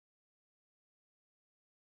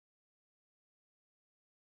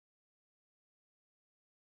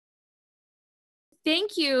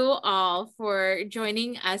thank you all for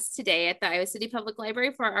joining us today at the Iowa City Public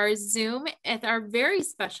Library for our Zoom with our very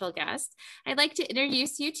special guest. I'd like to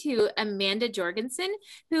introduce you to Amanda Jorgenson,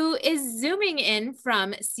 who is Zooming in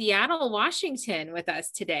from Seattle, Washington with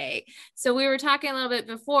us today. So we were talking a little bit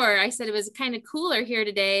before. I said it was kind of cooler here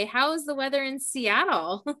today. How is the weather in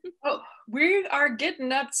Seattle? Oh, we are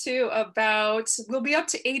getting up to we'll be up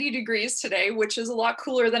to 80 degrees today, which is a lot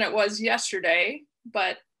cooler than it was yesterday,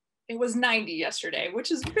 but it was 90 yesterday,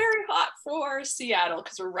 which is very hot for Seattle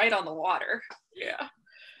because we're right on the water. Yeah.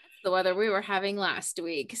 The weather we were having last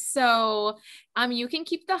week. So you can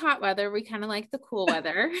keep the hot weather. We kind of like the cool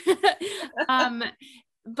weather.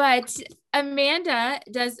 But Amanda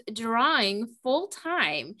does drawing full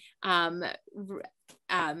time.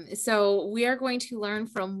 So we are going to learn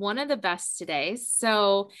from one of the best today.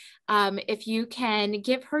 So if you can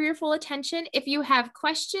give her your full attention, if you have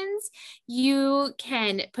questions, you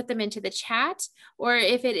can put them into the chat, or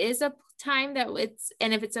if it is a time that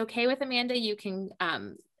if it's okay with Amanda, you can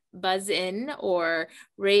buzz in or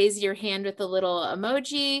raise your hand with a little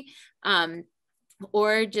emoji.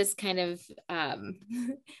 Or just kind of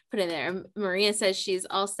put in there. Maria says she's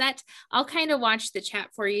all set. I'll kind of watch the chat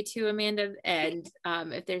for you too, Amanda. And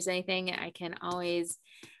if there's anything, I can always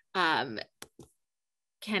kind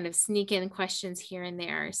of sneak in questions here and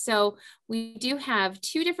there. So we do have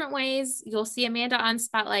two different ways. You'll see Amanda on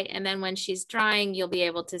Spotlight, and then when she's drawing, you'll be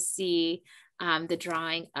able to see the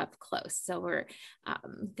drawing up close. So we're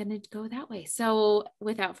gonna go that way. So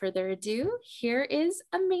without further ado, here is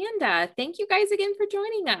Amanda. Thank you guys again for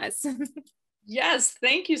joining us. Yes,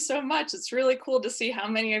 thank you so much. It's really cool to see how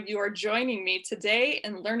many of you are joining me today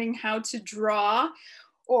and learning how to draw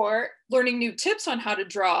or learning new tips on how to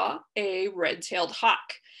draw a red-tailed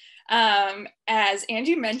hawk. As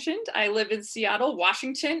Angie mentioned, I live in Seattle,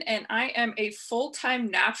 Washington, and I am a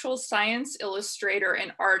full-time natural science illustrator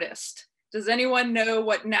and artist. Does anyone know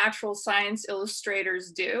what natural science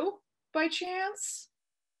illustrators do by chance?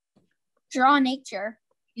 Draw nature.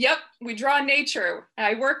 Yep, we draw nature.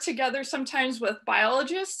 I work together sometimes with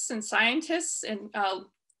biologists and scientists and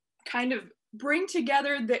kind of bring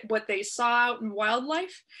together what they saw out in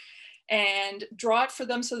wildlife and draw it for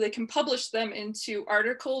them so they can publish them into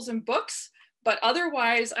articles and books. But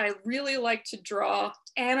otherwise, I really like to draw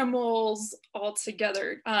animals all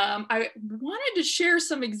together. I wanted to share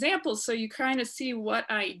some examples so you kind of see what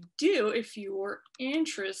I do if you were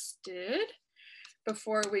interested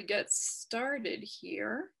before we get started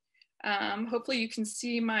here. Hopefully you can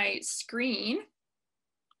see my screen.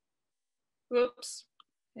 Whoops.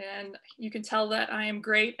 And you can tell that I am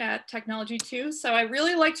great at technology too. So I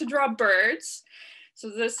really like to draw birds.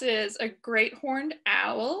 So this is a great horned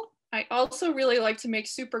owl. I also really like to make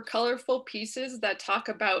super colorful pieces that talk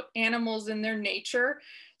about animals in their nature.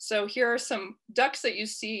 So here are some ducks that you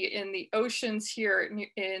see in the oceans here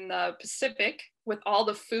in the Pacific with all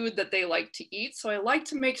the food that they like to eat. So I like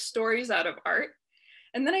to make stories out of art.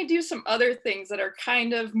 And then I do some other things that are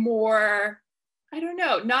kind of more, I don't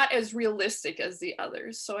know, not as realistic as the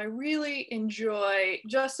others. So I really enjoy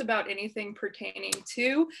just about anything pertaining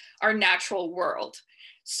to our natural world.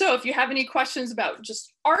 So if you have any questions about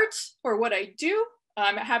just art or what I do,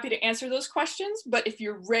 I'm happy to answer those questions. But if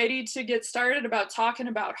you're ready to get started about talking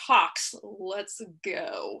about hawks, let's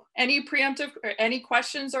go. Any preemptive or any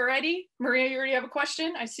questions already? Maria, you already have a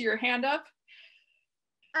question? I see your hand up.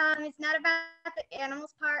 It's not about the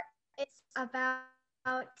animals part. It's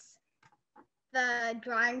about the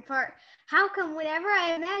drawing part. How come whenever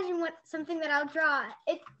I imagine something that I'll draw,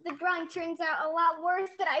 the drawing turns out a lot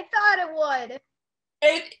worse than I thought it would?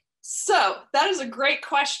 So that is a great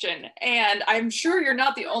question. And I'm sure you're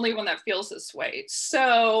not the only one that feels this way.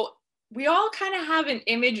 So we all kind of have an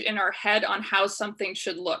image in our head on how something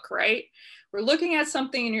should look, right? We're looking at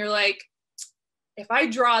something and you're like, if I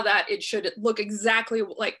draw that, it should look exactly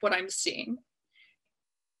like what I'm seeing.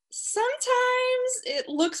 Sometimes it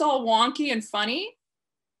looks all wonky and funny.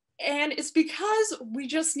 And it's because we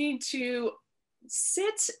just need to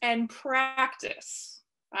sit and practice.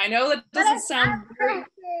 I know that doesn't sound very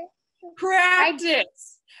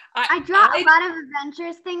practice. I draw a lot of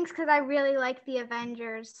Avengers things because I really like the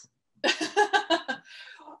Avengers.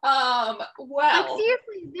 Well, like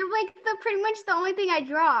seriously, they're like pretty much the only thing I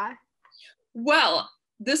draw. Well,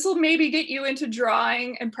 this will maybe get you into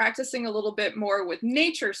drawing and practicing a little bit more with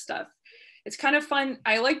nature stuff. It's kind of fun.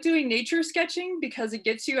 I like doing nature sketching because it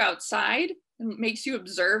gets you outside and makes you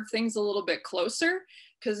observe things a little bit closer.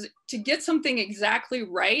 Because to get something exactly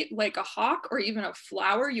right, like a hawk or even a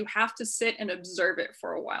flower, you have to sit and observe it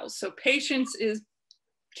for a while. So patience is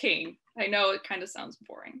king. I know it kind of sounds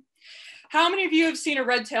boring. How many of you have seen a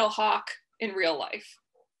red-tailed hawk in real life?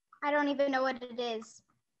 I don't even know what it is.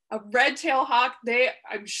 A red-tailed hawk,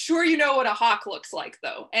 I'm sure you know what a hawk looks like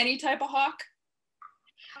though. Any type of hawk?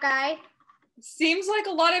 Guy. Seems like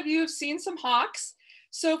a lot of you have seen some hawks.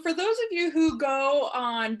 So for those of you who go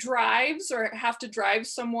on drives or have to drive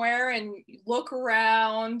somewhere and look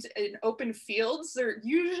around in open fields, there are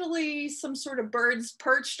usually some sort of birds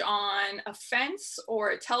perched on a fence or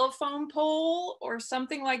a telephone pole or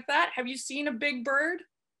something like that. Have you seen a big bird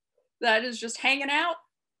that is just hanging out?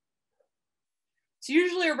 It's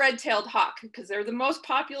usually a red-tailed hawk because they're the most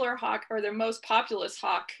popular hawk, or the most populous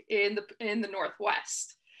hawk in the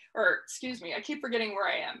Northwest. Or excuse me, I keep forgetting where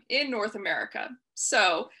I am, in North America.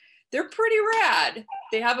 So they're pretty rad.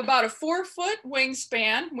 They have about a 4-foot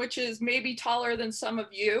wingspan, which is maybe taller than some of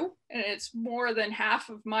you, and it's more than half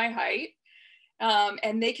of my height.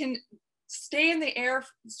 And they can stay in the air,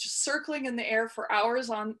 just circling in the air for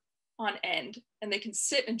hours on end, and they can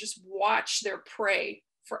sit and just watch their prey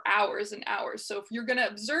for hours and hours. So if you're going to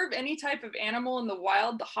observe any type of animal in the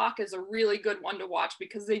wild, the hawk is a really good one to watch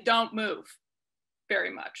because they don't move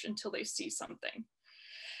very much until they see something.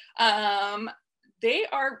 They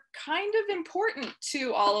are kind of important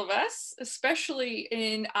to all of us, especially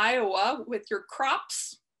in Iowa with your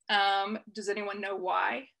crops. Does anyone know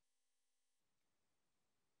why?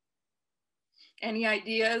 Any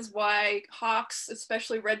ideas why hawks,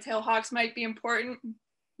 especially red-tailed hawks, might be important?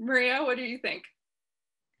 Maria, what do you think?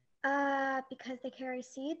 Because they carry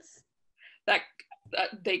seeds. That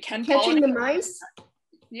they can Catching pollinate. the mice?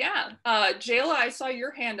 Yeah. Jayla, I saw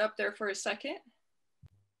your hand up there for a second.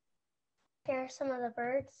 Scare some of the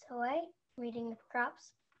birds away from eating the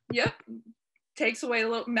crops. Yep. Takes away a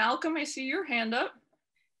little. Malcolm, I see your hand up.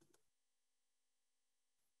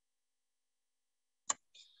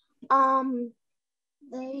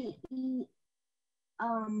 They eat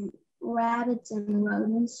rabbits and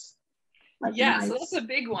rodents. Like Yeah, mice. so that's a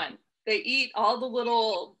big one. They eat all the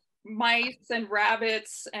little mice and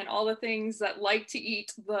rabbits and all the things that like to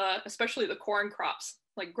eat especially the corn crops,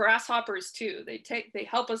 like grasshoppers too. They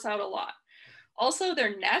help us out a lot. Also,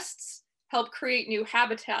 their nests help create new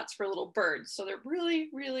habitats for little birds. So they're really,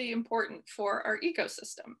 really important for our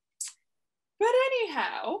ecosystem. But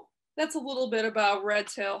anyhow, that's a little bit about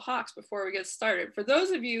red-tailed hawks before we get started. For those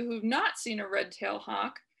of you who've not seen a red-tailed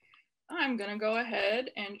hawk, I'm gonna go ahead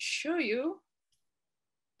and show you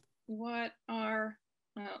what are,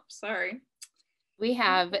 oh, sorry. We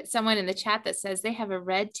have someone in the chat that says they have a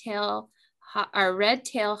red-tailed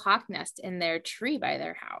hawk nest in their tree by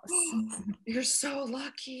their house. You're so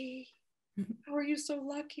lucky. How are you so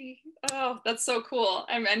lucky? Oh, that's so cool.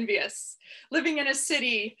 I'm envious. Living in a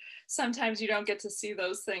city, sometimes you don't get to see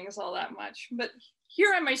those things all that much. But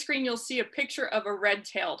here on my screen, you'll see a picture of a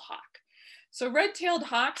red-tailed hawk. So red-tailed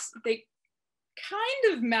hawks, they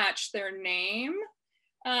kind of match their name.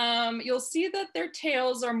 You'll see that their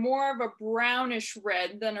tails are more of a brownish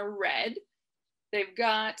red than a red. They've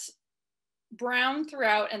got brown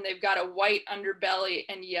throughout, and they've got a white underbelly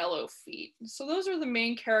and yellow feet. So those are the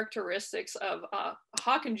main characteristics of a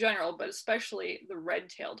hawk in general, but especially the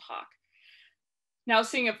red-tailed hawk. Now,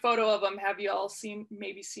 seeing a photo of them, have you all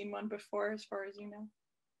maybe seen one before, as far as you know?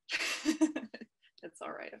 It's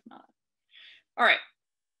all right if not. All right.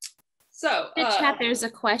 So in the chat, there's a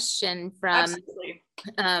question from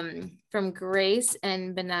Grace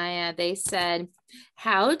and Benaya. They said,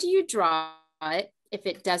 how do you draw it if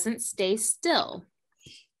it doesn't stay still?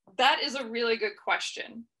 That is a really good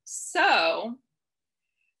question. So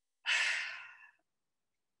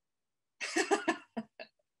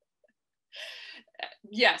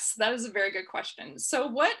yes, that is a very good question. So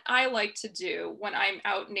what I like to do when I'm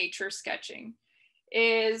out nature sketching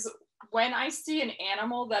is, when I see an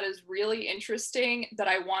animal that is really interesting that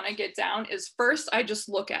I want to get down, is first I just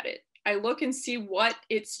look at it. I look and see what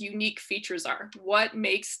its unique features are. What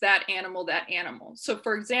makes that animal that animal? So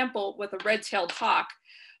for example, with a red-tailed hawk,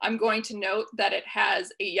 I'm going to note that it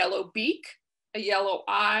has a yellow beak, a yellow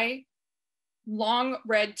eye, long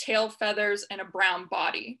red tail feathers, and a brown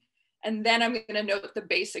body. And then I'm going to note the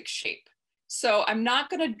basic shape. So I'm not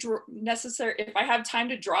going to if I have time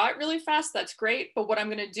to draw it really fast, that's great. But what I'm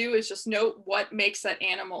going to do is just note what makes that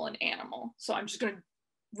animal an animal. So I'm just going to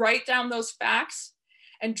write down those facts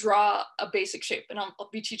and draw a basic shape. And I'll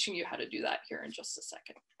be teaching you how to do that here in just a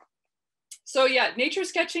second. So yeah, nature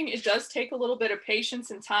sketching, it does take a little bit of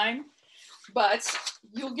patience and time, but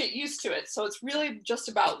you'll get used to it. So it's really just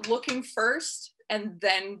about looking first and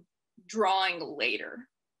then drawing later.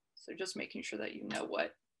 So just making sure that you know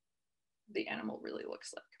what the animal really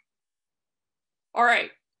looks like. All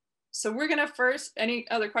right, so we're gonna first, any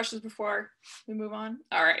other questions before we move on?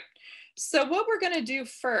 All right, so what we're gonna do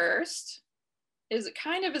first is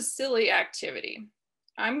kind of a silly activity.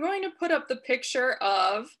 I'm going to put up the picture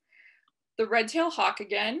of the red-tailed hawk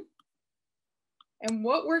again. And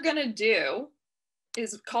what we're going to do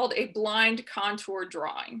is called a blind contour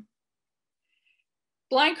drawing.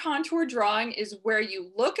 Blind contour drawing is where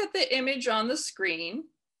you look at the image on the screen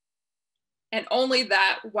and only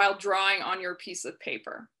that while drawing on your piece of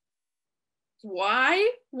paper.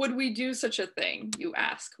 Why would we do such a thing, you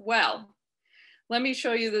ask? Well, let me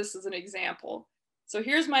show you this as an example. So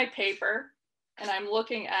here's my paper, and I'm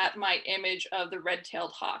looking at my image of the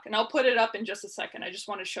red-tailed hawk, and I'll put it up in just a second. I just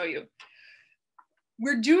want to show you.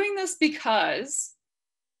 We're doing this because,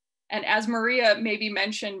 and as Maria maybe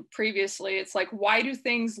mentioned previously, it's like, why do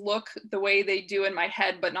things look the way they do in my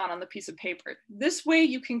head, but not on the piece of paper? This way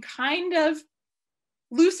you can kind of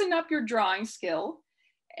loosen up your drawing skill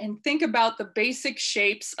and think about the basic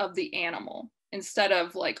shapes of the animal instead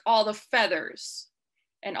of like all the feathers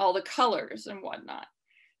and all the colors and whatnot.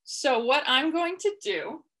 So what I'm going to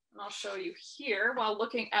do, and I'll show you here while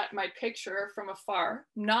looking at my picture from afar.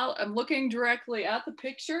 Now I'm looking directly at the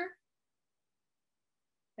picture,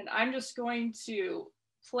 and I'm just going to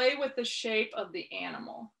play with the shape of the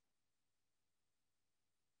animal.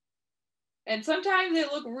 And sometimes they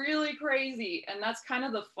look really crazy, and that's kind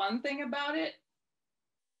of the fun thing about it,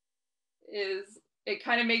 is it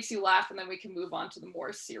kind of makes you laugh, and then we can move on to the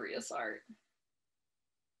more serious art.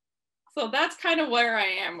 So that's kind of where I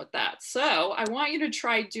am with that. So I want you to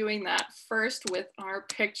try doing that first with our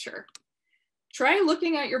picture. Try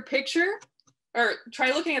looking at your picture, or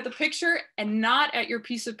try looking at the picture and not at your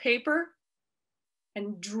piece of paper,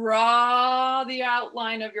 and draw the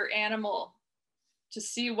outline of your animal to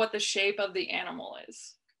see what the shape of the animal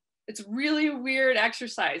is. It's really a weird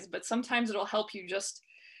exercise, but sometimes it'll help you just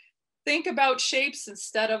think about shapes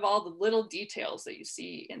instead of all the little details that you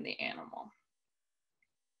see in the animal.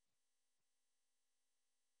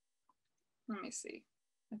 Let me see.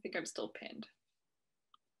 I think I'm still pinned.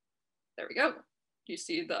 There we go. You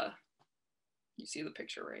see the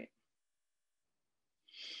picture, right?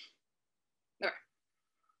 There.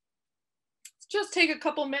 Let's just take a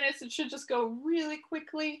couple minutes. It should just go really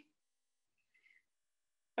quickly.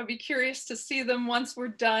 I'd be curious to see them once we're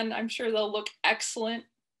done. I'm sure they'll look excellent.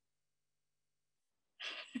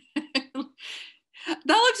 That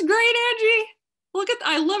looks great, Angie. Look at,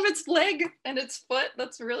 I love its leg and its foot.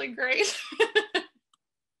 That's really great.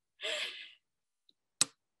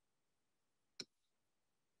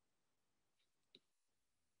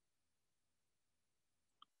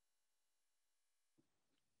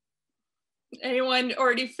 Anyone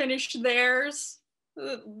already finished theirs?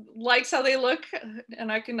 Likes how they look?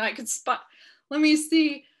 And I can spot, let me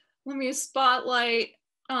see, let me spotlight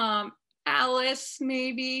Alice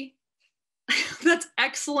maybe. That's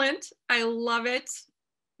excellent. I love it.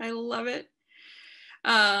 I love it.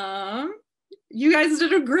 You guys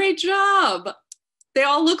did a great job. They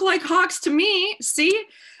all look like hawks to me. See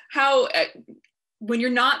how when you're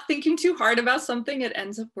not thinking too hard about something, it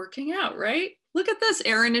ends up working out, right? Look at this.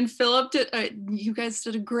 Erin and Philip, you guys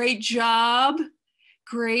did a great job.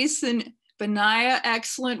 Grace and Benaya,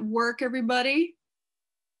 excellent work, everybody.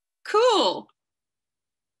 Cool.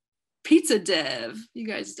 Pizza Dev, you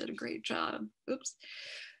guys did a great job. Oops.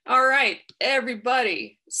 All right,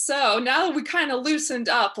 everybody. So now that we kind of loosened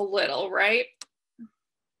up a little, right?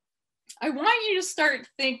 I want you to start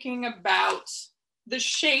thinking about the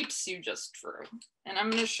shapes you just drew. And I'm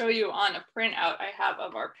going to show you on a printout I have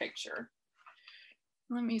of our picture.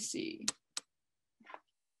 Let me see.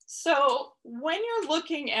 So when you're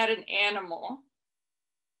looking at an animal,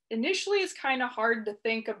 initially it's kind of hard to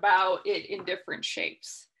think about it in different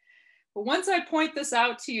shapes. But once I point this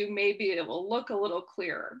out to you, maybe it will look a little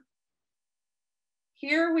clearer.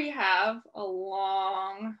 Here we have a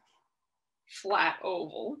long, flat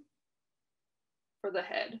oval for the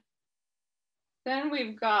head. Then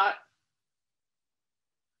we've got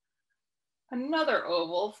another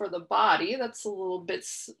oval for the body that's a little bit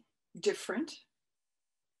different.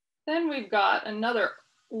 Then we've got another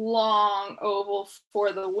long oval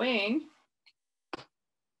for the wing,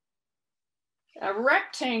 a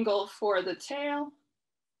rectangle for the tail,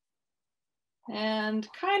 and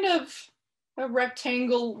kind of a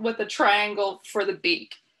rectangle with a triangle for the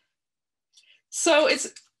beak. So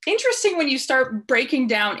it's interesting when you start breaking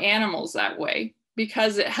down animals that way,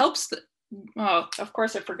 because it helps the, oh, of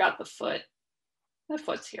course I forgot the foot. That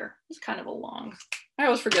foot's here. It's kind of a long. I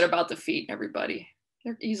always forget about the feet, everybody.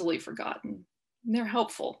 They're easily forgotten. They're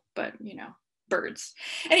helpful, but you know, birds.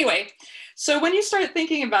 Anyway, so when you start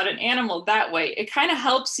thinking about an animal that way, it kind of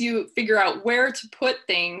helps you figure out where to put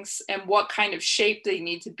things and what kind of shape they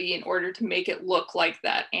need to be in order to make it look like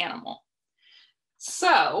that animal.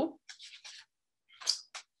 So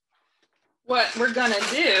what we're gonna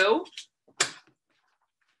do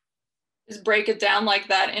is break it down like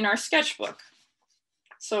that in our sketchbook.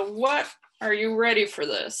 So what, are you ready for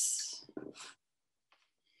this?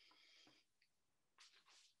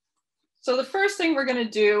 So the first thing we're gonna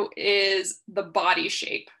do is the body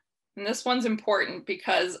shape. And this one's important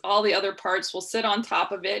because all the other parts will sit on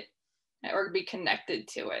top of it or be connected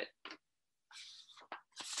to it.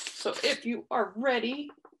 So if you are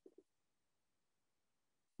ready,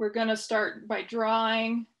 we're gonna start by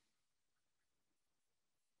drawing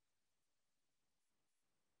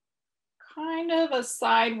kind of a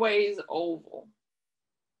sideways oval.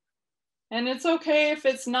 And it's okay if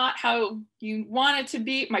it's not how you want it to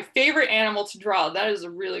be. My favorite animal to draw, that is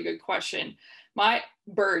a really good question. My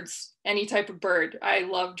birds, any type of bird, I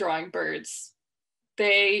love drawing birds.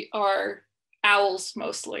 They are owls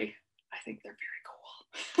mostly. I think they're very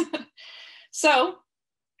cool. So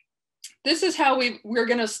this is how we're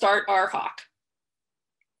gonna start our hawk.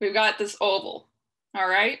 We've got this oval, all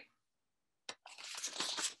right?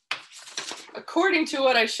 According to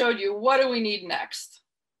what I showed you, what do we need next?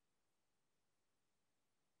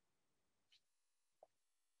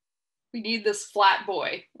 We need this flat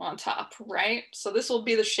boy on top, right? So this will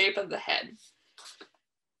be the shape of the head.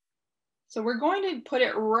 So we're going to put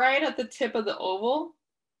it right at the tip of the oval.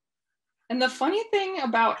 And the funny thing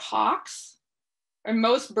about hawks, or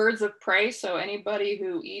most birds of prey, so anybody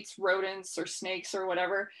who eats rodents or snakes or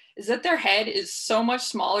whatever, is that their head is so much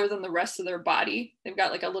smaller than the rest of their body. They've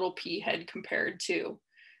got like a little pea head compared to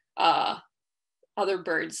other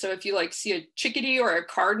birds. So if you like see a chickadee or a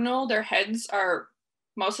cardinal, their heads are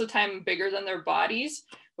most of the time bigger than their bodies,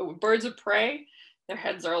 but with birds of prey, their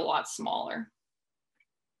heads are a lot smaller.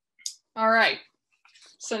 All right,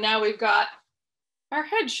 so now we've got our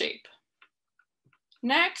head shape.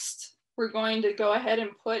 Next, we're going to go ahead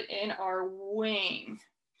and put in our wing.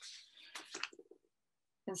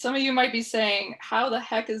 And some of you might be saying, how the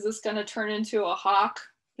heck is this going to turn into a hawk?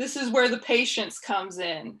 This is where the patience comes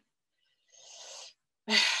in.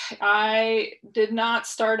 I did not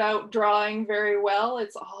start out drawing very well.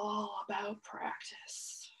 It's all about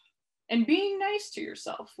practice and being nice to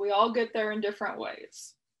yourself. We all get there in different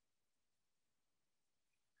ways.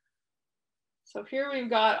 So here we've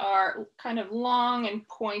got our kind of long and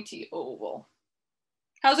pointy oval.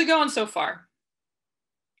 How's it going so far?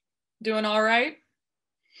 Doing all right?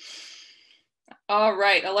 All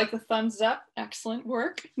right, I like the thumbs up. Excellent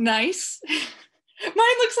work. Nice.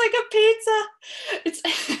 Mine looks like a pizza.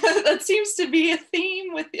 That seems to be a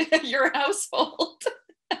theme with your household.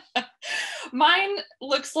 Mine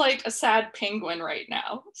looks like a sad penguin right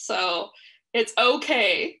now. So it's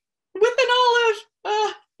okay. With an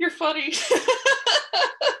olive. You're funny.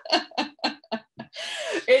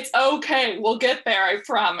 It's okay. We'll get there, I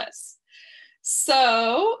promise.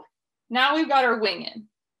 So now we've got our wing in.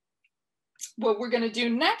 What we're going to do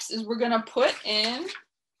next is we're going to put in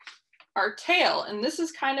our tail, and this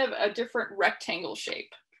is kind of a different rectangle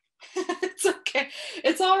shape. It's okay.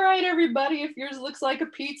 It's all right, everybody. If yours looks like a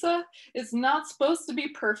pizza, it's not supposed to be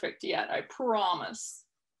perfect yet, I promise.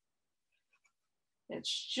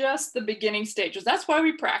 It's just the beginning stages. That's why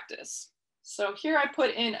we practice. So here I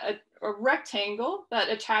put in a rectangle that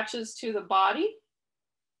attaches to the body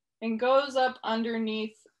and goes up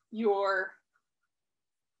underneath your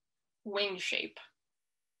wing shape.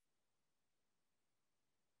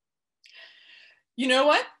 You know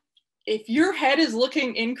what? If your head is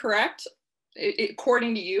looking incorrect,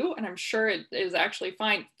 according to you, and I'm sure it is actually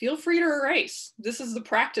fine, feel free to erase. This is the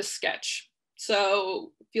practice sketch.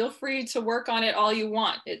 So feel free to work on it all you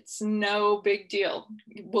want. It's no big deal.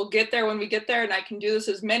 We'll get there when we get there, and I can do this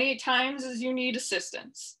as many times as you need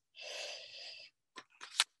assistance.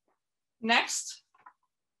 Next,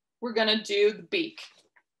 we're gonna do the beak.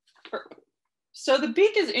 So the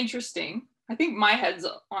beak is interesting. I think my head's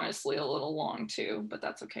honestly a little long too, but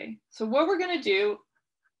that's okay. So what we're gonna do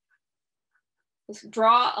is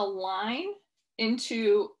draw a line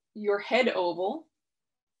into your head oval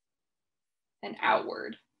and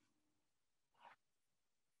outward.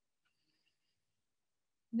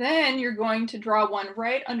 Then you're going to draw one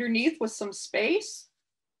right underneath with some space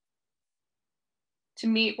to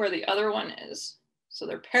meet where the other one is. So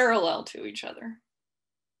they're parallel to each other.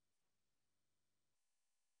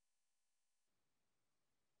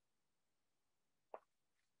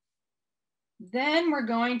 Then we're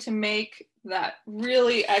going to make that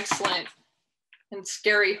really excellent and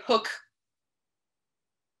scary hook.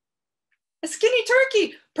 A skinny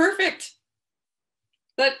turkey, perfect.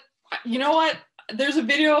 That, you know what? There's a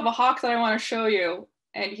video of a hawk that I want to show you,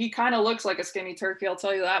 and he kind of looks like a skinny turkey, I'll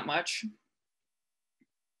tell you that much.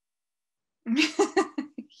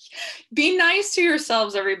 Be nice to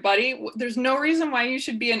yourselves, everybody. There's no reason why you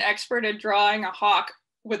should be an expert at drawing a hawk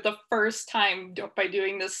with the first time by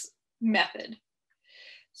doing this method.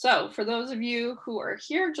 So for those of you who are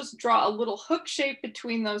here, just draw a little hook shape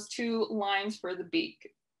between those two lines for the beak.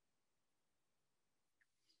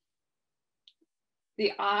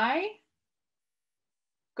 The eye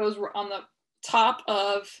goes on the top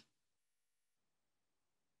of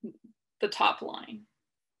the top line.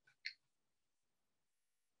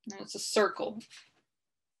 And it's a circle.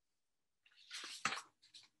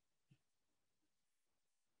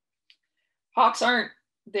 Hawks aren't,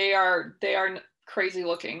 they are crazy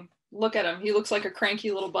looking. Look at him. He looks like a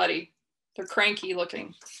cranky little buddy. They're cranky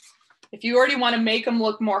looking. If you already want to make him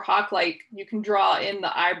look more hawk-like, you can draw in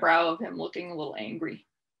the eyebrow of him looking a little angry.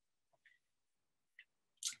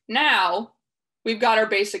 Now, we've got our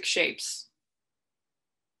basic shapes.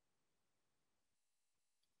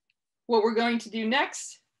 What we're going to do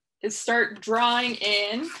next is start drawing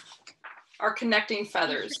in our connecting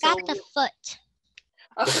feathers. Got the foot.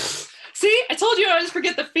 See, I told you I always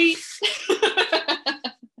forget the feet.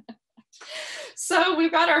 So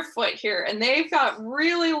we've got our foot here, and they've got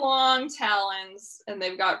really long talons and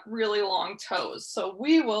they've got really long toes. So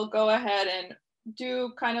we will go ahead and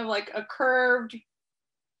do kind of like a curved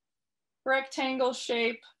rectangle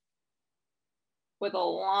shape with a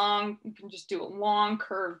long, you can just do a long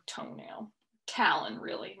curved toenail. Talon,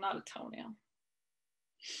 really, not a toenail.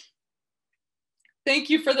 Thank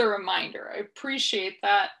you for the reminder. I appreciate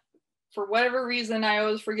that. For whatever reason, I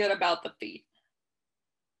always forget about the feet.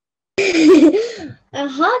 A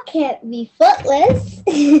hawk can't be footless.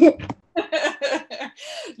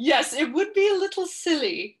 Yes, it would be a little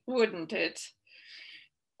silly, wouldn't it?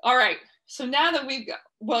 All right, so now that we've got,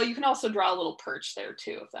 well, you can also draw a little perch there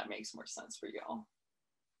too, if that makes more sense for y'all.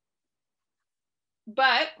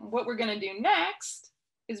 But what we're gonna do next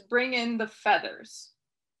is bring in the feathers,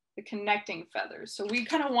 the connecting feathers. So we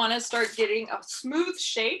kind of wanna start getting a smooth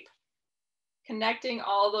shape, connecting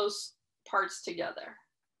all those parts together.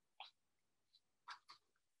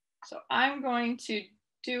 So I'm going to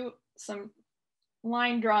do some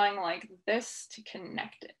line drawing like this to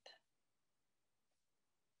connect it.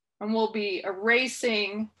 And we'll be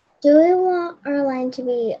erasing. Do we want our line to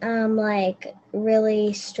be like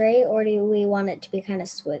really straight, or do we want it to be kind of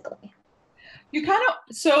squiggly? You kind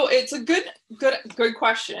of, so it's a good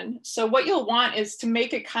question. So what you'll want is to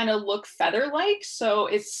make it kind of look feather-like. So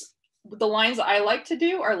it's, the lines I like to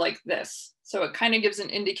do are like this. So it kind of gives an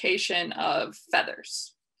indication of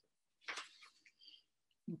feathers.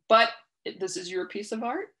 But this is your piece of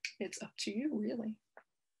art. It's up to you, really.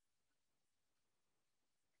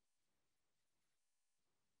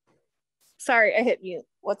 Sorry, I hit mute.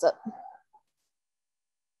 What's up?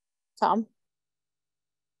 Tom?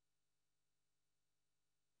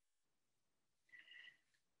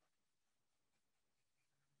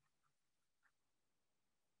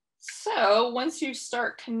 So once you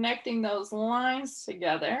start connecting those lines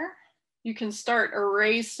together, you can start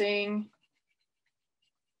erasing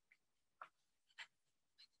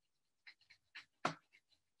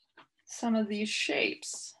some of these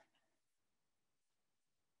shapes.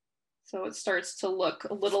 So it starts to look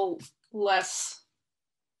a little less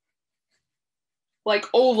like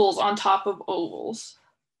ovals on top of ovals.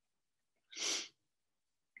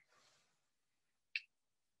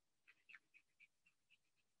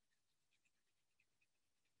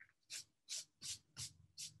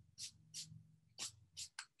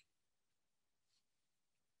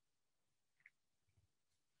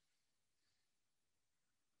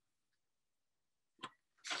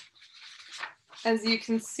 As you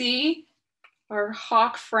can see, our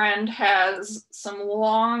hawk friend has some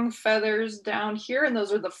long feathers down here, and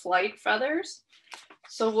those are the flight feathers.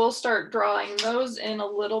 So we'll start drawing those in a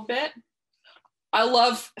little bit. I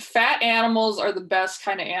love, fat animals are the best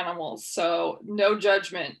kind of animals, so no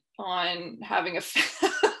judgment on having a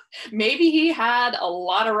maybe he had a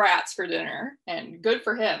lot of rats for dinner, and good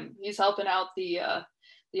for him. He's helping out the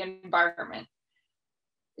environment.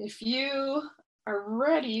 If you are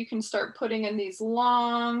ready, you can start putting in these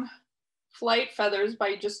long flight feathers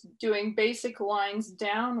by just doing basic lines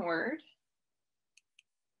downward.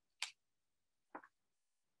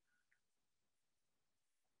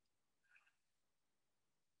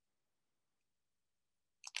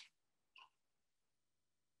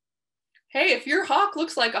 Hey, if your hawk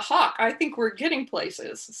looks like a hawk, I think we're getting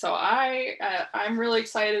places. So I'm really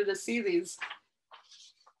excited to see these.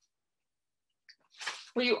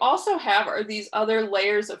 What you also have are these other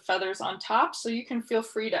layers of feathers on top, so you can feel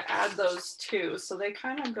free to add those too. So they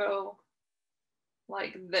kind of go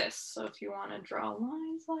like this. So if you want to draw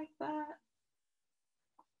lines like that.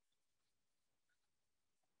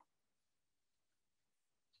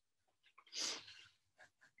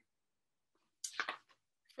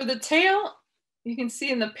 For the tail, you can see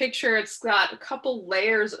in the picture, it's got a couple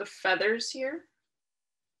layers of feathers here.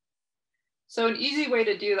 So an easy way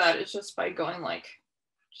to do that is just by going like,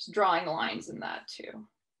 just drawing lines in that too.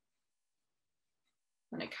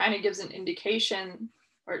 And it kind of gives an indication,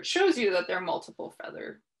 or it shows you that there are multiple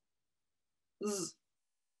feathers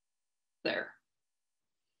there.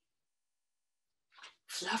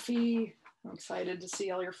 Fluffy, I'm excited to see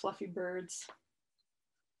all your fluffy birds.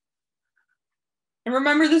 And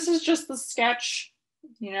remember, this is just the sketch.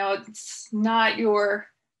 You know, it's not your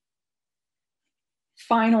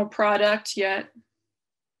final product yet.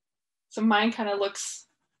 So mine kind of looks,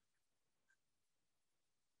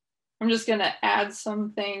 I'm just gonna add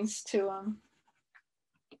some things to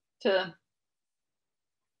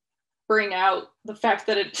bring out the fact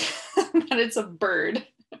that that it's a bird.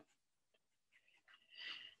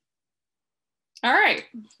 All right,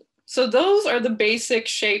 so those are the basic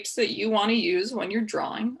shapes that you want to use when you're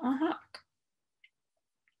drawing a hawk.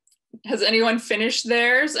 Has anyone finished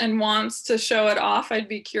theirs and wants to show it off? I'd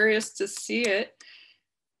be curious to see it.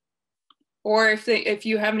 Or if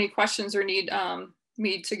you have any questions or need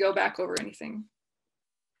me to go back over anything.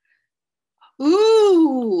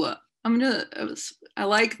 Ooh, I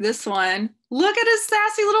like this one. Look at his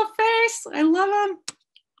sassy little face. I love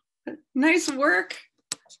him. Nice work.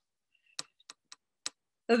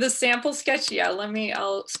 The sample sketch, yeah,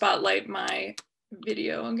 I'll spotlight my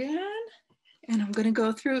video again. And I'm gonna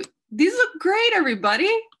go through, these look great, everybody.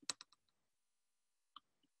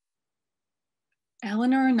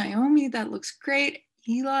 Eleanor and Naomi, that looks great.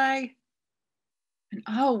 Eli, and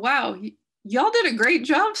oh wow, y'all did a great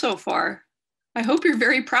job so far. I hope you're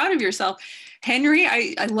very proud of yourself. Henry,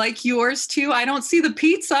 I like yours too. I don't see the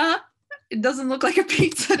pizza. It doesn't look like a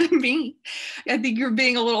pizza to me. I think you're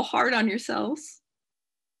being a little hard on yourselves.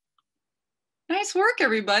 Nice work,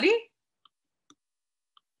 everybody.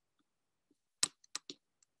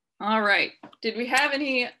 All right, did we have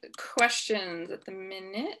any questions at the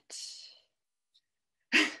minute?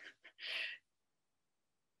 I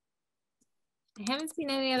haven't seen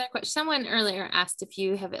any other questions. Someone earlier asked if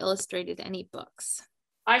you have illustrated any books.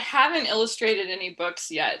 I haven't illustrated any books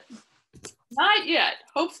yet. Not yet,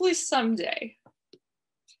 hopefully someday.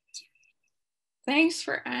 Thanks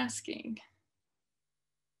for asking.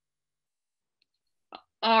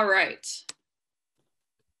 All right.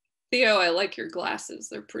 Theo, I like your glasses.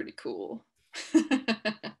 They're pretty cool.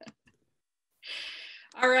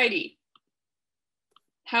 All righty.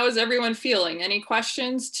 How is everyone feeling? Any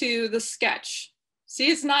questions to the sketch?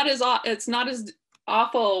 See, it's not as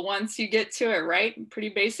awful once you get to it, right? Pretty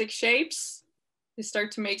basic shapes. They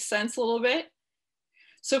start to make sense a little bit.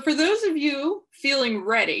 So for those of you feeling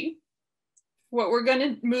ready, what we're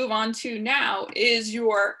going to move on to now is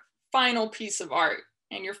your final piece of art.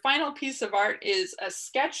 And your final piece of art is a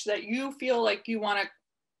sketch that you feel like you want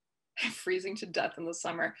to, freezing to death in the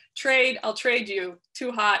summer. I'll trade you.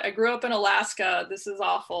 Too hot. I grew up in Alaska. This is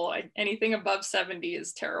awful. Anything above 70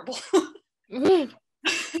 is terrible.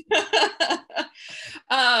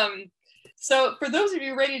 So for those of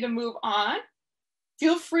you ready to move on,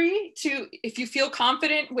 feel free to, if you feel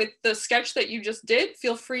confident with the sketch that you just did,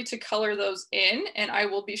 feel free to color those in, and I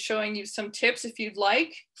will be showing you some tips if you'd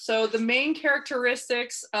like. So the main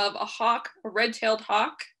characteristics of a hawk, a red-tailed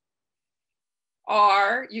hawk,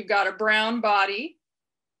 are you've got a brown body,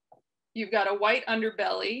 you've got a white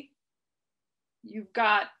underbelly,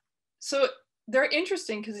 so they're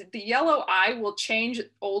interesting because the yellow eye will change the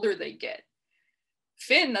older they get.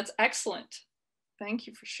 Finn, that's excellent. Thank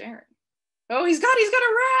you for sharing. Oh, he's got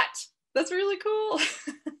a rat. That's really cool.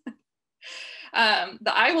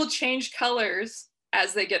 The eye will change colors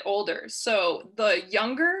as they get older. So the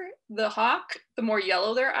younger the hawk, the more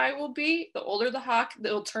yellow their eye will be. The older the hawk,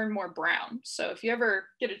 they'll turn more brown. So if you ever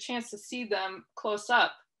get a chance to see them close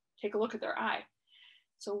up, take a look at their eye.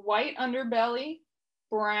 So white underbelly,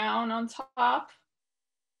 brown on top,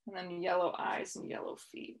 and then yellow eyes and yellow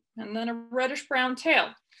feet, and then a reddish brown tail.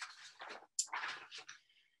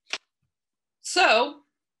 So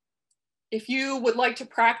if you would like to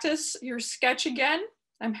practice your sketch again,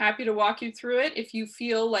 I'm happy to walk you through it. If you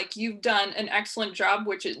feel like you've done an excellent job,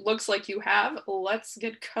 which it looks like you have, let's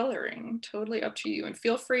get coloring. Totally up to you. And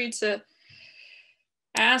feel free to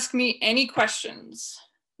ask me any questions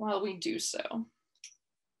while we do so.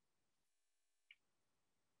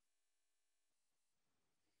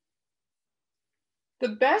 The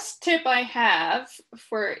best tip I have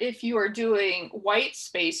for if you are doing white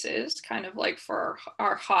spaces, kind of like for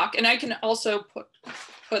our hawk, and I can also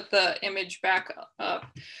put the image back up,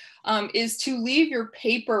 is to leave your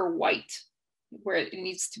paper white. where it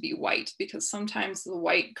needs to be white, because sometimes the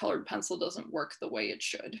white colored pencil doesn't work the way it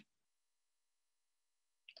should.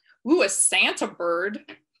 Ooh, a Santa bird.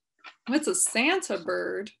 What's a Santa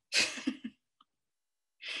bird?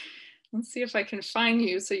 Let's see if I can find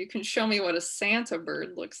you so you can show me what a Santa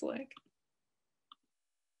bird looks like.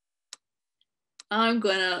 I'm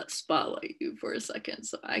gonna spotlight you for a second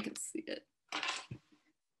so I can see it.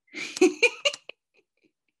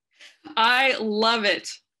 I love it.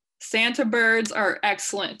 Santa birds are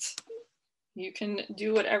excellent. You can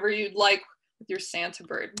do whatever you'd like with your Santa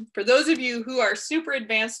bird. For those of you who are super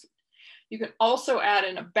advanced, you can also add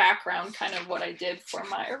in a background, kind of what I did for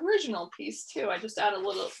my original piece too. I just add a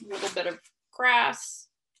little bit of grass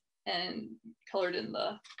and colored in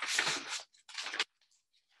the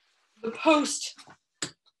post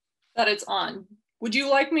that it's on. Would you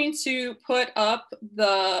like me to put up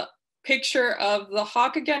the picture of the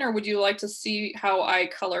hawk again, or would you like to see how I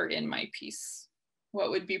color in my piece? What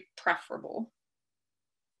would be preferable?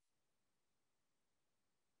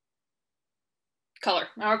 Color,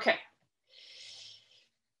 okay.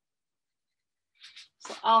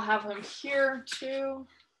 So I'll have him here too.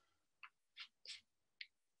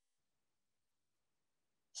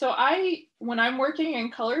 So when I'm working in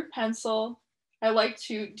colored pencil, I like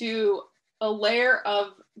to do a layer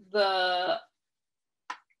of the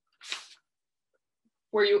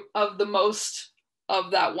most of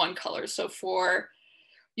that one color. So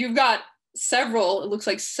you've got several, it looks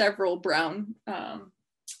like several brown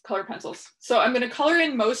color pencils. So I'm going to color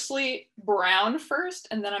in mostly brown first,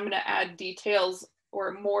 and then I'm going to add details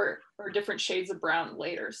or different shades of brown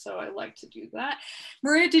later. So I like to do that.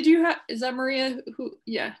 Maria, is that Maria who,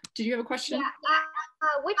 yeah, did you have a question? Yeah,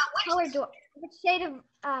 which shade of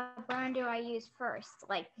brown do I use first?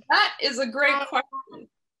 Like, that is a great question.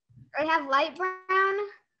 I have light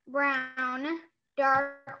brown,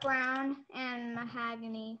 dark brown, and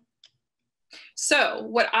mahogany. So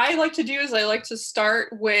what I like to do is I like to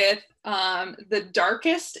start with the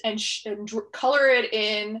darkest and color it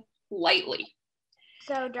in lightly.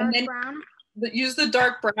 So dark brown? Use the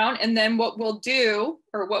dark brown, and then what we'll do,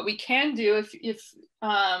 or what we can do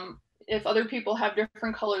if other people have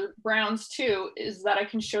different colored browns too, is that I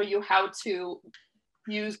can show you how to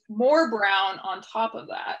use more brown on top of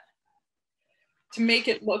that to make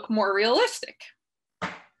it look more realistic.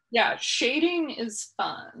 Yeah, shading is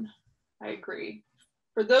fun. I agree.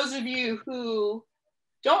 For those of you who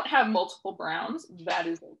don't have multiple browns, that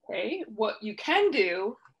is okay. What you can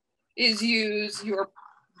do is use your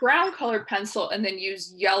brown colored pencil and then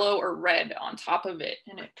use yellow or red on top of it.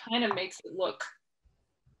 And it kind of makes it look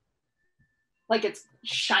like it's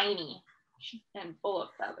shiny and full of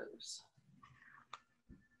feathers.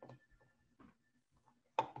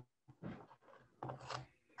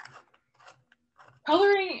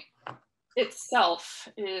 Coloring itself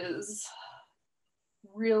is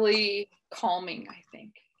really calming, I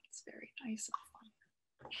think. It's very nice and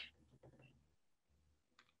fun.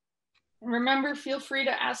 And remember, feel free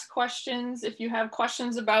to ask questions. If you have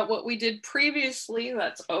questions about what we did previously,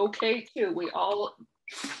 that's okay too. We all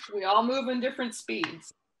move in different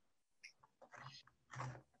speeds.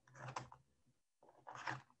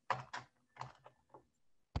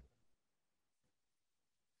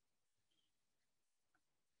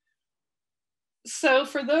 So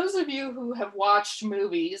for those of you who have watched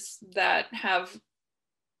movies that have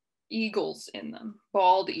eagles in them,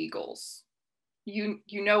 bald eagles, you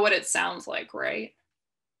know what it sounds like, right?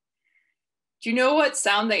 Do you know what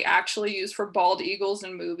sound they actually use for bald eagles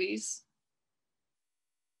in movies?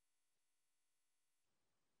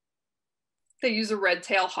 They use a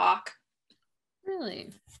red-tailed hawk.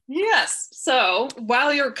 Really? Yes. So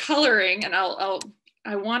while you're coloring, and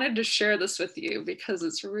I wanted to share this with you because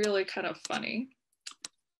it's really kind of funny.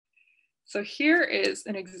 So here is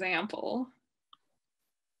an example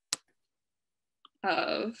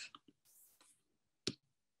of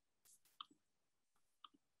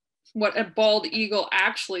what a bald eagle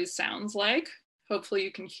actually sounds like. Hopefully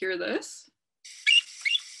you can hear this.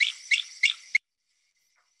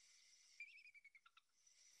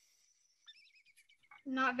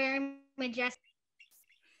 Not very majestic.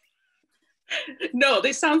 No,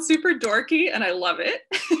 they sound super dorky and I love it.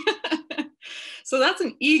 So that's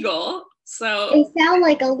an eagle. So They sound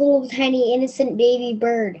like a little tiny innocent baby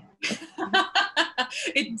bird.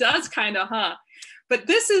 it does kind of, huh? But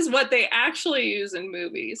this is what they actually use in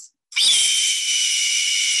movies.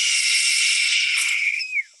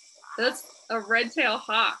 That's a red-tailed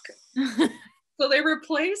hawk. So they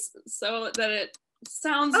replace so that it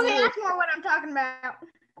sounds Okay, that's more what I'm talking about.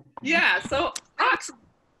 Yeah, so hawks,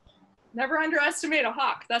 never underestimate a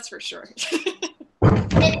hawk, that's for sure.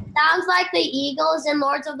 Sounds like the Eagles in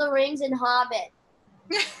Lords of the Rings and Hobbit.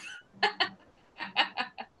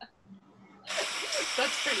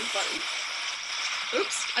 That's pretty funny.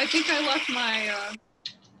 Oops, I think I left my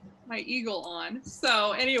my eagle on.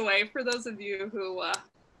 So anyway, for those of you who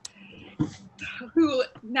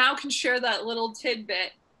now can share that little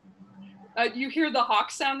tidbit, you hear the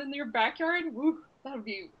hawk sound in your backyard? Woo, that'd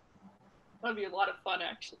be a lot of fun,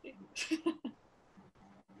 actually.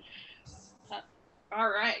 All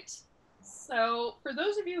right. So for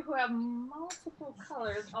those of you who have multiple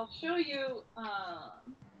colors, I'll show you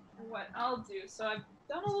what I'll do. So I've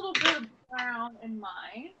done a little bit of brown in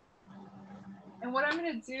mine. And what I'm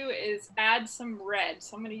going to do is add some red.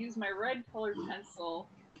 So I'm going to use my red colored pencil,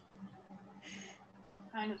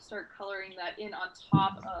 kind of start coloring that in on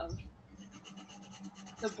top of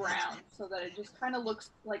the brown so that it just kind of looks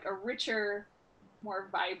like a richer, more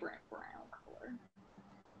vibrant brown color.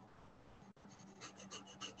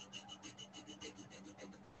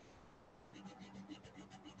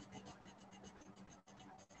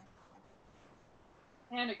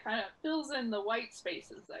 And it kind of fills in the white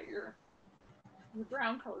spaces that your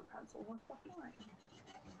brown colored pencil left behind.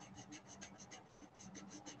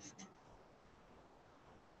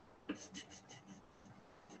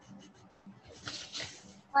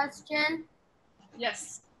 Question.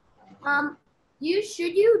 Yes.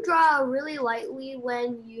 Should you draw really lightly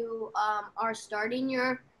when you are starting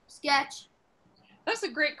your sketch? That's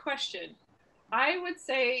a great question. I would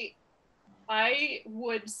say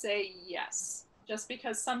yes, just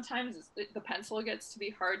because sometimes the pencil gets to be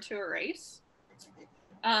hard to erase.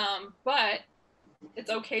 But it's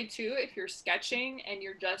okay too if you're sketching and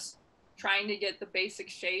you're just trying to get the basic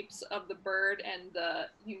shapes of the bird and the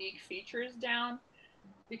unique features down,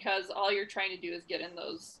 because all you're trying to do is get in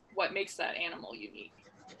those, what makes that animal unique.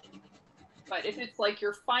 But if it's like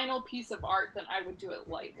your final piece of art, then I would do it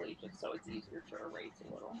lightly, just so it's easier to erase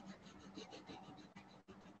a little.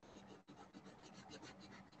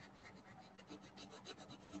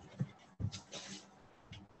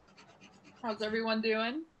 How's everyone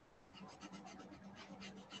doing?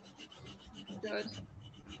 Good.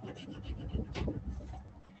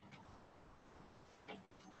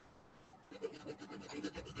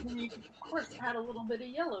 And you can, of course, add a little bit of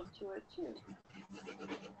yellow to it, too.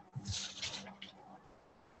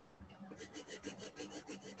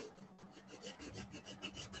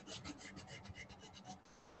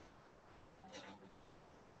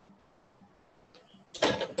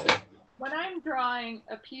 When I'm drawing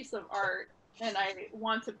a piece of art and I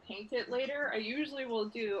want to paint it later, I usually will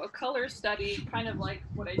do a color study, kind of like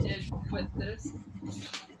what I did with this,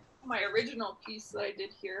 my original piece that I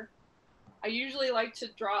did here. I usually like to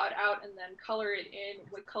draw it out and then color it in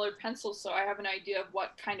with colored pencils, so I have an idea of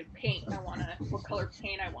what kind of paint what color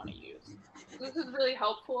paint I want to use. So this is really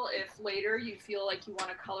helpful if later you feel like you want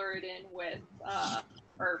to color it in with,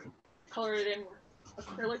 or color it in with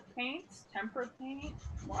acrylic paints, tempera paint,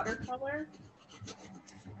 watercolor.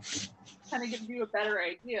 Kind of gives you a better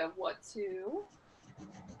idea of what to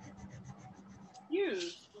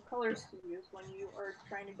use, what colors to use when you are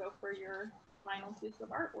trying to go for your final piece of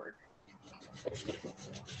artwork.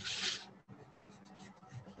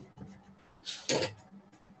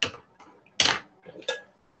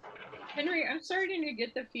 Henry, I'm starting to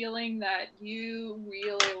get the feeling that you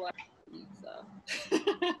really like pizza.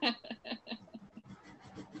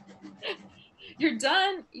 You're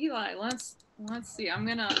done, Eli. Let's see. I'm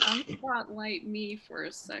gonna spotlight me for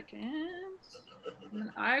a second.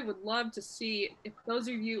 And I would love to see if those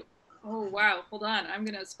of you. Oh wow, hold on. I'm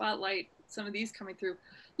gonna spotlight some of these coming through.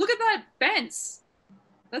 Look at that fence.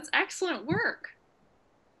 That's excellent work.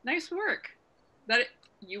 Nice work.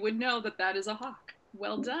 You would know that is a hawk.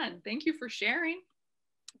 Well done. Thank you for sharing.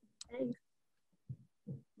 Thanks.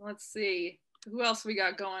 Let's see. Who else we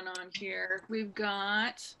got going on here? We've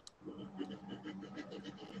got.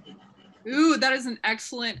 Ooh, that is an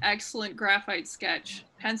excellent, excellent graphite sketch.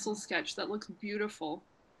 Pencil sketch. That looks beautiful.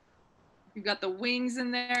 You've got the wings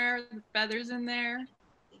in there, the feathers in there.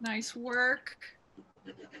 Nice work.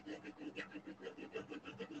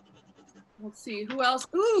 Let's see, who else?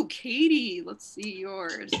 Ooh, Katie, let's see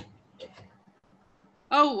yours.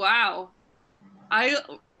 Oh, wow. At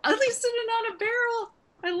least did it on a barrel.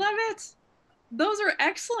 I love it. Those are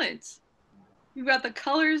excellent. You've got the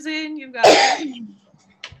colors in, you've got,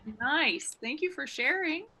 nice. Thank you for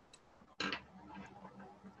sharing.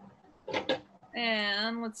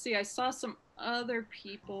 And let's see, I saw some other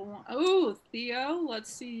people. Oh, Theo,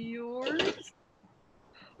 let's see yours.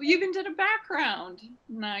 You even did a background.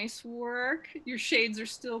 Nice work. Your shades are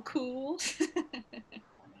still cool.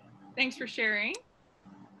 Thanks for sharing.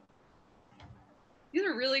 These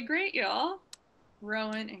are really great, y'all.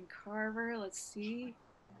 Rowan and Carver, let's see.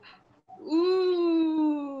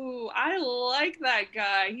 Ooh, I like that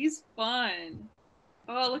guy. He's fun.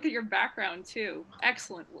 Oh, look at your background too.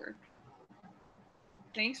 Excellent work.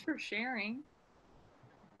 Thanks for sharing.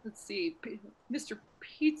 Let's see, Mr.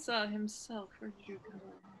 Pizza himself, where did you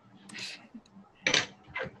go?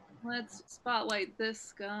 Let's spotlight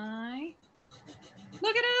this guy.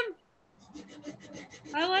 Look at him.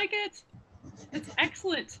 I like it. It's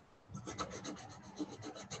excellent.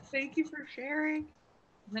 Thank you for sharing.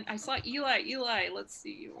 And then I saw Eli. Eli, let's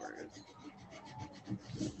see yours.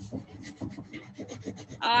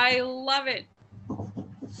 I love it.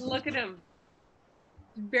 Look at him.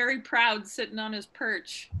 Very proud, sitting on his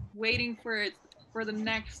perch, waiting for the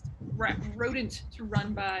next rodent to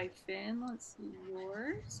run by. Finn, let's see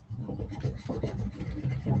yours.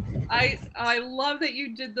 I love that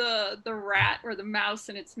you did the rat or the mouse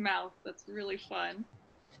in its mouth. That's really fun.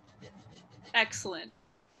 Excellent.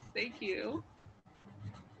 Thank you.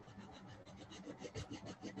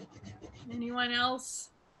 Anyone else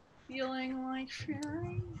feeling like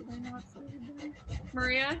sharing? Did I not see anybody?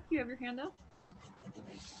 Maria, you have your hand up?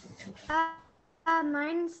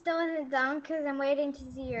 Mine still isn't done because I'm waiting to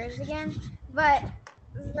see yours again. But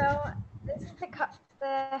so this is the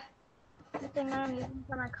thing that I'm using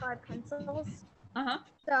for my colored pencils. Uh-huh.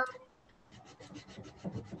 So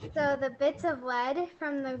the bits of lead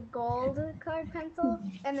from the gold colored pencil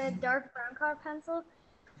and the dark brown colored pencil,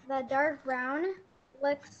 the dark brown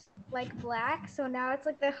looks like black, so now it's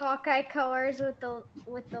like the Hawkeye colors with the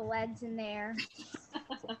leads in there.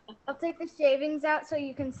 I'll take the shavings out so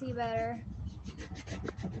you can see better.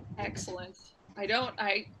 Excellent.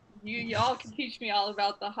 Y'all can teach me all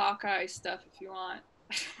about the Hawkeye stuff if you want.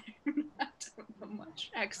 I don't know much.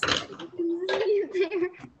 Excellent.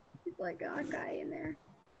 It's like a Hawkeye in there.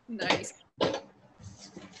 Nice.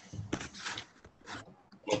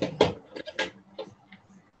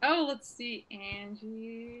 Oh, let's see,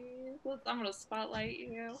 Angie. I'm gonna spotlight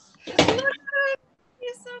you. Look at him.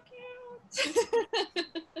 He's so cute.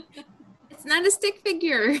 It's not a stick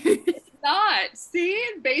figure. It's not. See,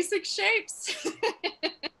 basic shapes.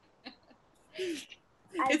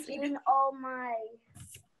 I've seen all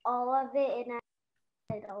of it, and I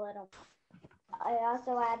added a little. I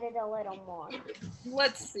also added a little more.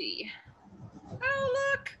 Let's see.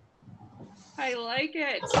 Oh, look. I like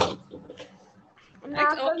it. And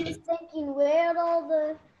also just thinking, where'd all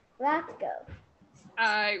the rats go?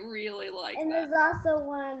 I really like and that. And there's also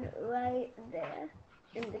one right there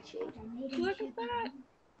in the tree. Look at that.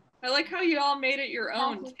 I like how you all made it your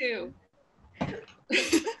own, too.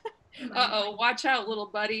 Uh-oh, watch out, little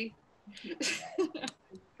buddy.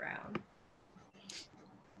 Brown.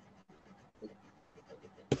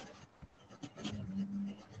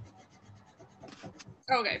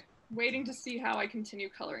 Okay, waiting to see how I continue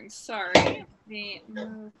coloring. Sorry. The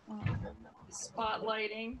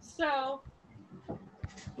spotlighting. So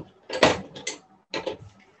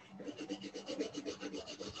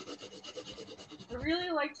I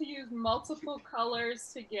really like to use multiple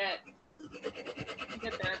colors to get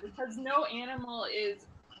there because no animal is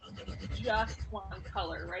just one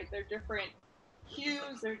color, right? They're different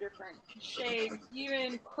hues, they're different shapes.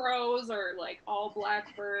 Even crows are like all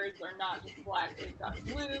black birds are not just black. They've got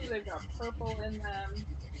blue, they've got purple in them,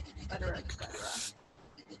 etc., etc.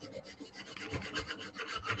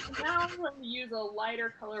 Now I'm going to use a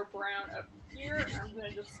lighter color brown up here. I'm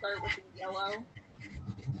going to just start with the yellow.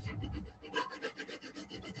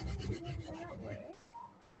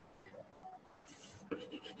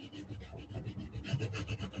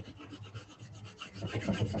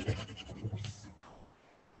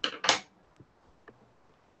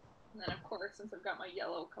 And then, of course, since I've got my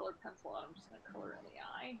yellow colored pencil out, I'm just going to color in the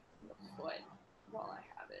eye and the foot while I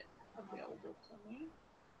have it available to me.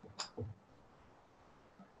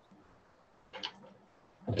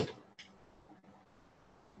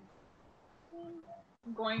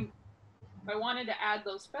 I'm going, if I wanted to add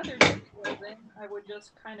those feather details in, I would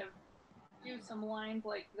just kind of do some lines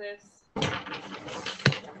like this.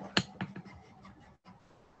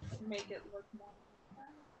 Make it look more like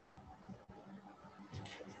that.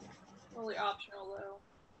 Totally optional though.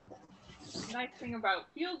 The nice thing about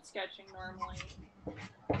field sketching normally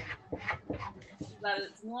is that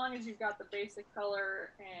as long as you've got the basic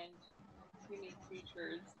color and unique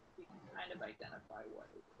features, you can kind of identify what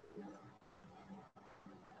it is.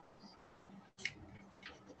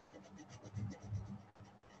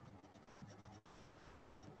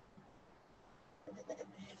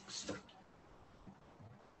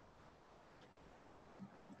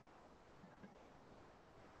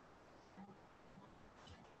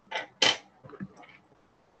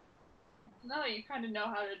 now that you kind of know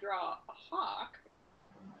how to draw a hawk,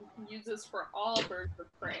 you can use this for all birds of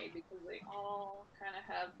prey because they all kind of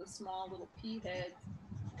have the small little pea heads,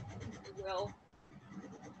 if you will,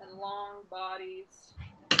 and long bodies.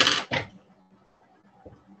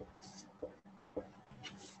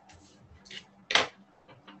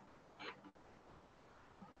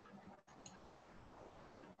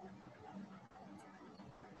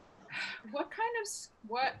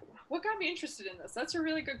 What got me interested in this? That's a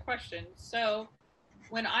really good question. So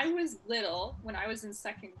when I was little, when I was in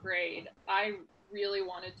second grade, I really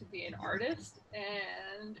wanted to be an artist.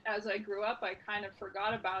 And as I grew up, I kind of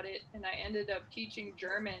forgot about it. And I ended up teaching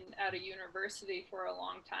German at a university for a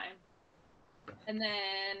long time. And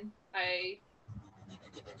then I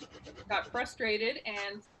got frustrated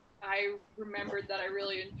and I remembered that I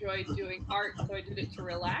really enjoyed doing art. So I did it to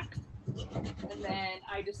relax. And then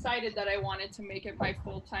I decided that I wanted to make it my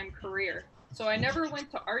full-time career. So I never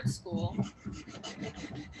went to art school.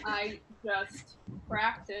 I just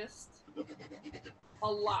practiced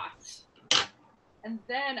a lot. And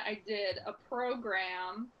then I did a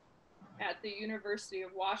program at the University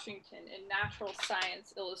of Washington in natural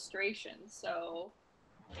science illustration. So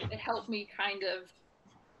it helped me kind of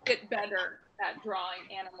get better at drawing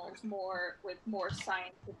animals with more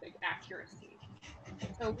scientific accuracy.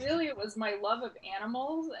 So really it was my love of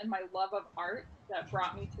animals and my love of art that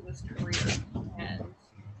brought me to this career. And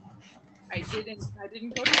I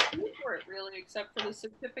didn't go to school for it really, except for the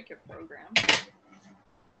certificate program.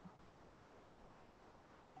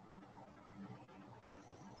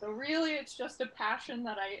 So really it's just a passion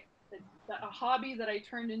a hobby that I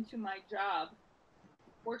turned into my job.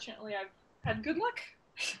 Fortunately, I've had good luck.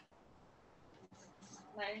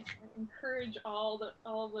 And I encourage all the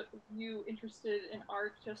you interested in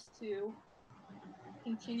art just to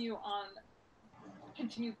continue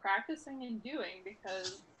practicing and doing,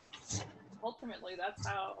 because ultimately that's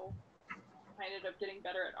how I ended up getting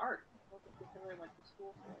better at art. It wasn't because I went to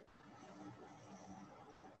school for it.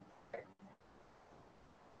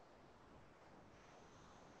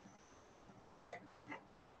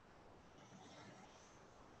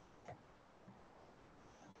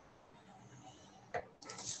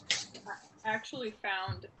 I actually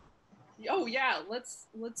found, oh yeah, let's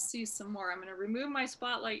see some more. I'm gonna remove my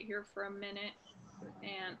spotlight here for a minute,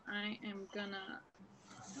 and I am gonna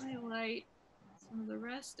highlight some of the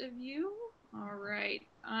rest of you. All right,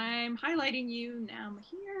 I'm highlighting you now. I'm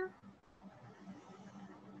here.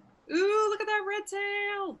 Ooh, look at that red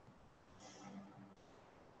tail.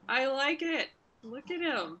 I like it. Look at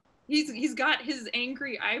him. He's got his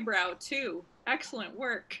angry eyebrow too. Excellent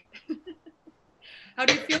work. How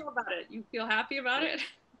do you feel about it? You feel happy about it?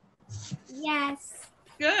 Yes.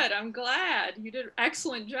 Good, I'm glad. You did an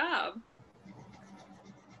excellent job.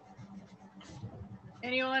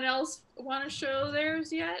 Anyone else want to show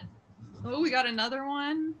theirs yet? Oh, we got another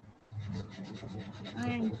one.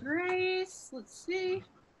 And Grace, let's see.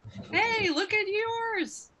 Hey, look at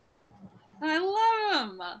yours. I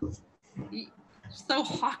love him. So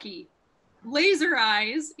hawky. Laser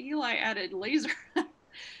eyes. Eli added laser.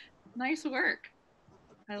 Nice work.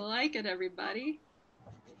 I like it, everybody.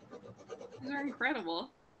 These are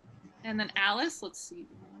incredible. And then Alice, let's see.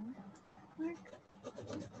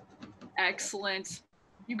 Excellent.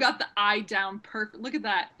 You got the eye down perfect. Look at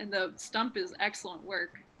that. And the stump is excellent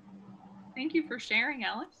work. Thank you for sharing,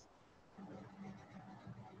 Alice.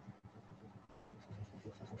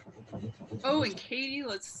 Oh, and Katie,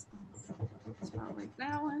 let's spotlight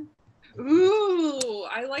that one. Ooh,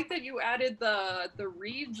 I like that you added the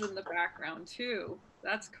reeds in the background too.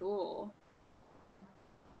 That's cool.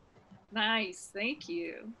 Nice, thank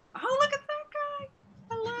you. Oh, look at that guy.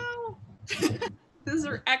 Hello. These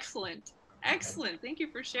are excellent. Excellent. Thank you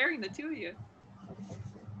for sharing, the two of you.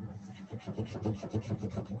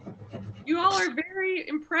 You all are very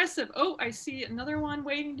impressive. Oh, I see another one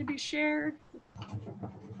waiting to be shared.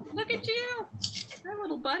 Look at you. Hi,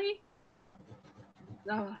 little buddy.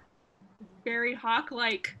 Oh, very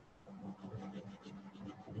hawk-like.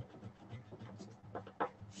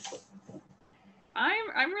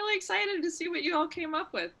 I'm really excited to see what you all came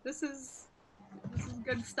up with. This is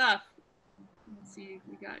good stuff. Let's see,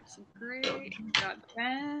 we got some great. We got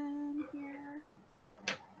Ben here.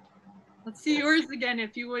 Let's see yours again,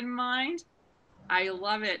 if you wouldn't mind. I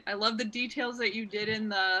love it. I love the details that you did in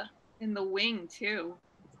the wing too.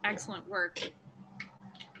 Excellent work.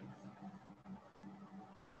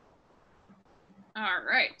 All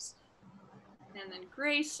right. And then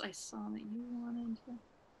Grace, I saw that you wanted to.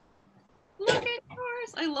 Look at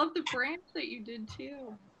yours. I love the branch that you did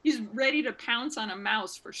too. He's ready to pounce on a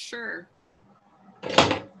mouse for sure.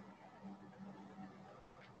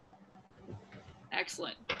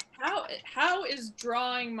 Excellent. How is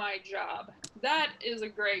drawing my job? That is a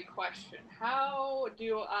great question. How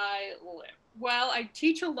do I live? Well, I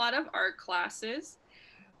teach a lot of art classes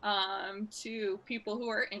to people who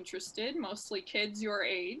are interested, mostly kids your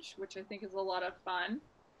age, which I think is a lot of fun.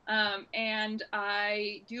 And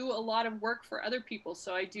I do a lot of work for other people.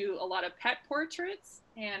 So I do a lot of pet portraits,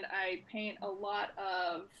 and I paint a lot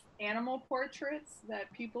of animal portraits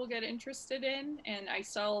that people get interested in. And I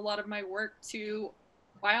sell a lot of my work to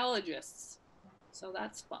biologists. So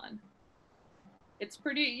that's fun. It's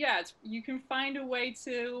pretty, yeah, you can find a way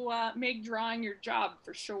to make drawing your job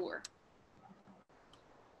for sure.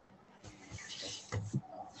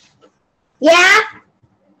 Yeah.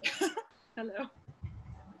 Hello.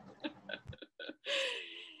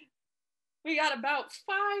 We got about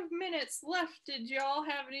 5 minutes left. Did y'all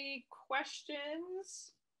have any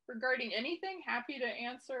questions regarding anything? Happy to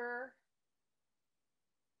answer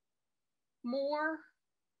more.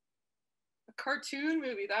 A cartoon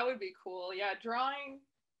movie, that would be cool. Yeah, drawing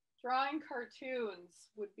cartoons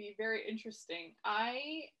would be very interesting.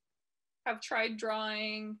 I have tried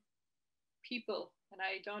drawing people, and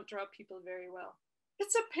I don't draw people very well.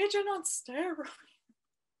 It's a pigeon on steroids.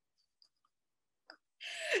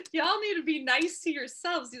 Y'all need to be nice to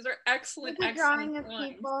yourselves. These are excellent, Here's a excellent drawing of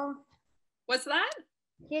drawings. people. What's that?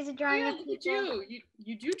 Here's a drawing of people.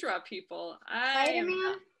 You do draw people.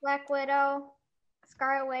 Spider-Man, Black Widow,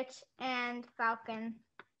 Scarlet Witch, and Falcon.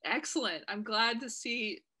 Excellent. I'm glad to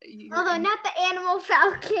see you. Although not the animal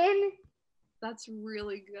Falcon. That's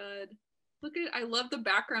really good. Look at, I love the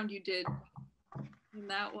background you did in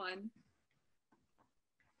that one.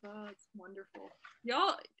 Oh, it's wonderful.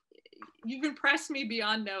 Y'all, you've impressed me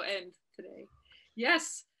beyond no end today.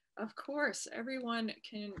 Yes, of course, everyone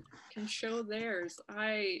can show theirs.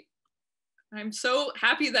 I'm so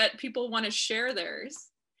happy that people want to share theirs.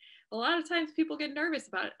 A lot of times people get nervous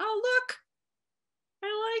about it. Oh, look, I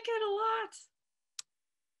like it a lot.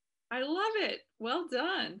 I love it. Well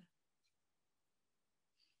done.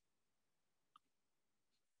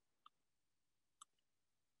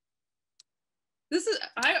 This is,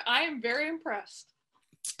 I am very impressed.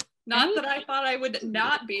 Not that I thought I would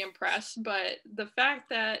not be impressed, but the fact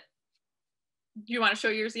that, do you want to show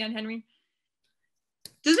yours again, Henry?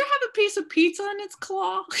 Does it have a piece of pizza in its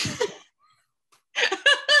claw?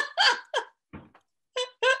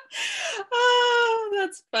 Oh,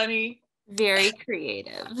 that's funny. Very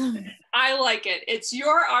creative. I like it. It's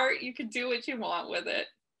your art. You can do what you want with it.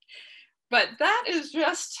 But that is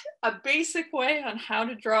just a basic way on how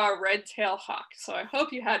to draw a red-tailed hawk. So I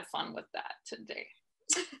hope you had fun with that today.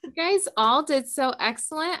 You guys all did so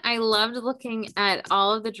excellent. I loved looking at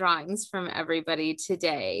all of the drawings from everybody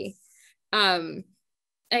today. I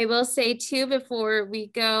will say too, before we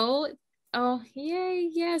go, oh yay,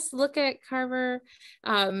 yes, look at Carver.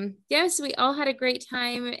 Yes, we all had a great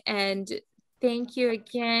time, and thank you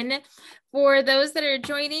again. For those that are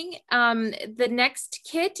joining, the next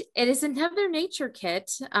kit, it is another nature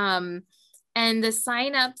kit. And the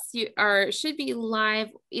signups should be live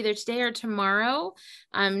either today or tomorrow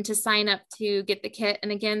to sign up to get the kit.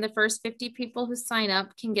 And again, the first 50 people who sign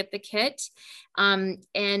up can get the kit. And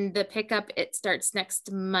the pickup, it starts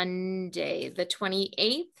next Monday, the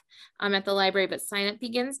 28th at the library, but sign up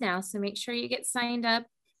begins now. So make sure you get signed up.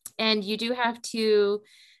 And you do have to,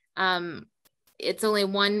 it's only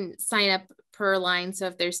one sign up per line. So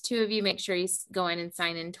if there's two of you, make sure you go in and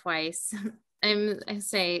sign in twice. I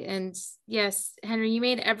say, and yes, Henry, you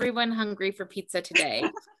made everyone hungry for pizza today.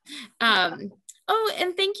 Oh,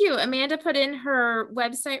 and thank you. Amanda put in her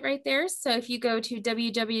website right there. So if you go to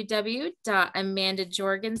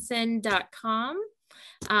www.amandajorgenson.com,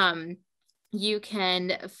 you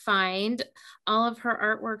can find all of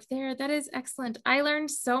her artwork there. That is excellent. I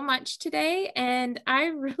learned so much today, and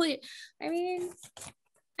I mean, I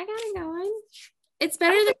got it going. It's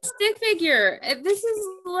better than stick figure. This is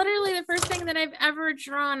literally the first thing that I've ever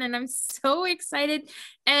drawn, and I'm so excited.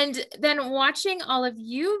 And then watching all of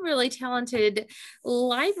you really talented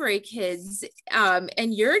library kids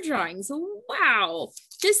and your drawings. Wow.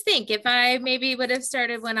 Just think, if I maybe would have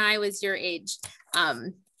started when I was your age,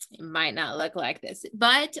 it might not look like this.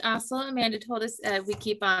 But also Amanda told us we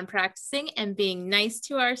keep on practicing and being nice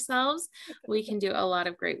to ourselves. We can do a lot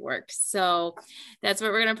of great work. So that's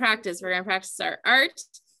what we're going to practice. We're going to practice our art.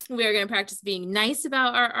 We're going to practice being nice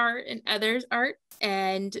about our art and others' art,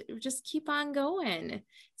 and just keep on going.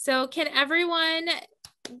 So can everyone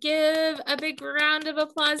give a big round of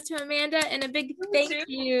applause to Amanda and a big thank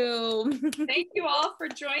you. Thank you all for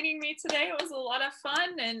joining me today. It was a lot of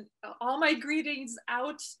fun, and all my greetings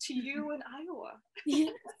out to you in Iowa.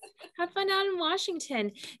 Yes. Have fun out in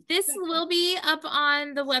Washington. This will be up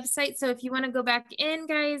on the website. So if you want to go back in,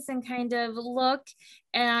 guys, and kind of look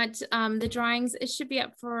at the drawings, it should be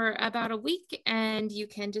up for about a week and you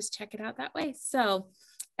can just check it out that way. So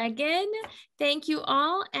again, thank you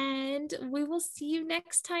all, and we will see you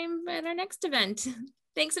next time at our next event.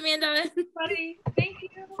 Thanks, Amanda. Everybody, thank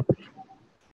you.